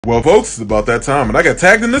Well folks, it's about that time, and I got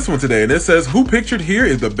tagged in this one today, and it says, who pictured here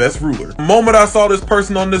is the best ruler? The moment I saw this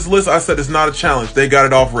person on this list, I said it's not a challenge, they got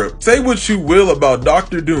it off rip. Say what you will about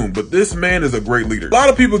Dr. Doom, but this man is a great leader. A lot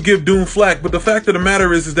of people give Doom flack, but the fact of the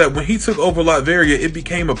matter is that when he took over Latveria, it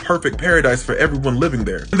became a perfect paradise for everyone living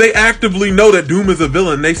there. And they actively know that Doom is a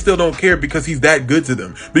villain, and they still don't care because he's that good to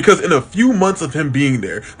them. Because in a few months of him being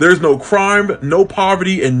there's no crime, no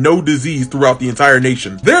poverty, and no disease throughout the entire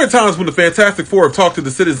nation. There are times when the Fantastic Four have talked to the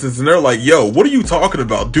citizens and they're like, yo, what are you talking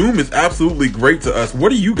about? Doom is absolutely great to us.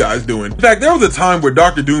 What are you guys doing? In fact, there was a time where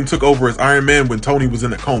Dr. Doom took over as Iron Man when Tony was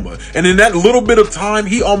in a coma. And in that little bit of time,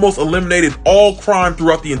 he almost eliminated all crime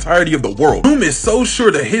throughout the entirety of the world. Doom is so sure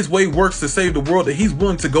that his way works to save the world that he's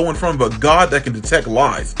willing to go in front of a god that can detect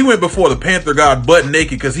lies. He went before the Panther God butt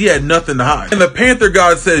naked because he had nothing to hide. And the Panther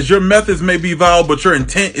God says, your methods may be vile, but your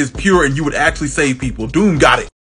intent is pure and you would actually save people. Doom got it.